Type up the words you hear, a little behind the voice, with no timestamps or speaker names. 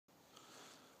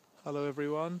Hello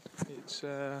everyone, it's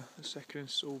the second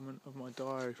instalment of my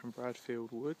diary from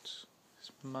Bradfield Woods.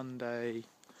 It's Monday,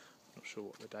 not sure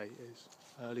what the date is,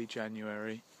 early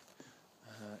January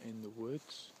in the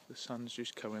woods. The sun's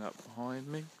just coming up behind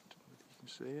me, I don't know if you can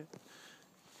see it.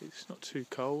 It's not too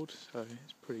cold, so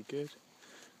it's pretty good.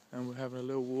 And we're having a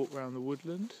little walk around the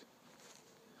woodland.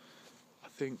 I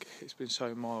think it's been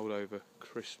so mild over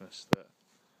Christmas that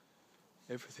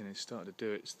everything is starting to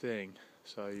do its thing.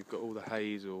 So you've got all the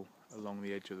hazel along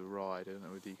the edge of the ride. I don't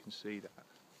know whether you can see that.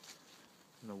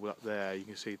 And all up there you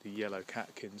can see the yellow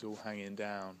catkins all hanging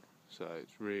down. So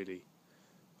it's really,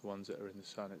 the ones that are in the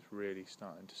sun, it's really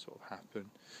starting to sort of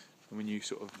happen. And when you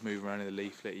sort of move around in the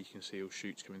leaflet, you can see all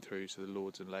shoots coming through, so the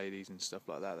lords and ladies and stuff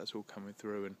like that, that's all coming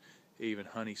through, and even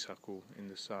honeysuckle in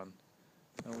the sun.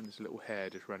 Oh, and there's a little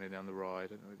hare just running down the ride. I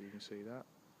don't know whether you can see that.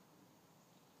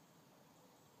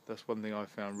 That's one thing I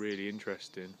found really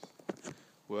interesting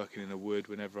working in a wood.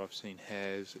 Whenever I've seen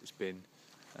hares, it's been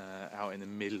out in the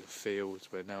middle of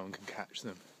fields where no one can catch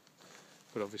them.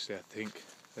 But obviously I think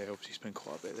they obviously spend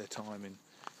quite a bit of their time in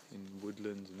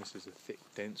woodlands, and this is a thick,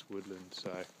 dense woodland,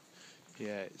 so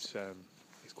yeah, it's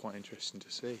quite interesting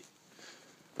to see.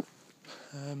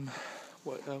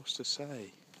 What else to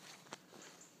say?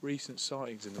 Recent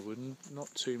sightings in the wood,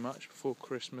 not too much. Before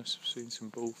Christmas I've seen some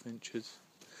bullfinches,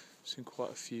 seen quite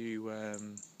a few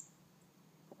what's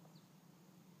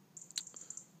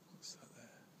that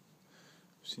there?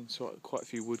 I've seen quite a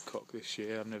few woodcock this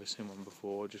year. I've never seen one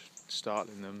before, just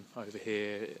startling them over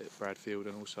here at Bradfield,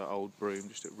 and also Old Broom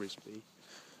just at Risby.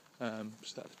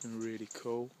 So that's been really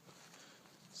cool.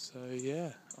 So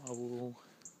yeah, I will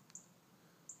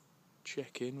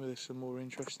check in with some more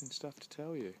interesting stuff to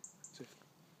tell you.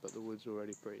 But the wood's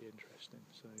already pretty interesting,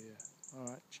 so yeah.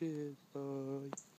 Alright, cheers, bye.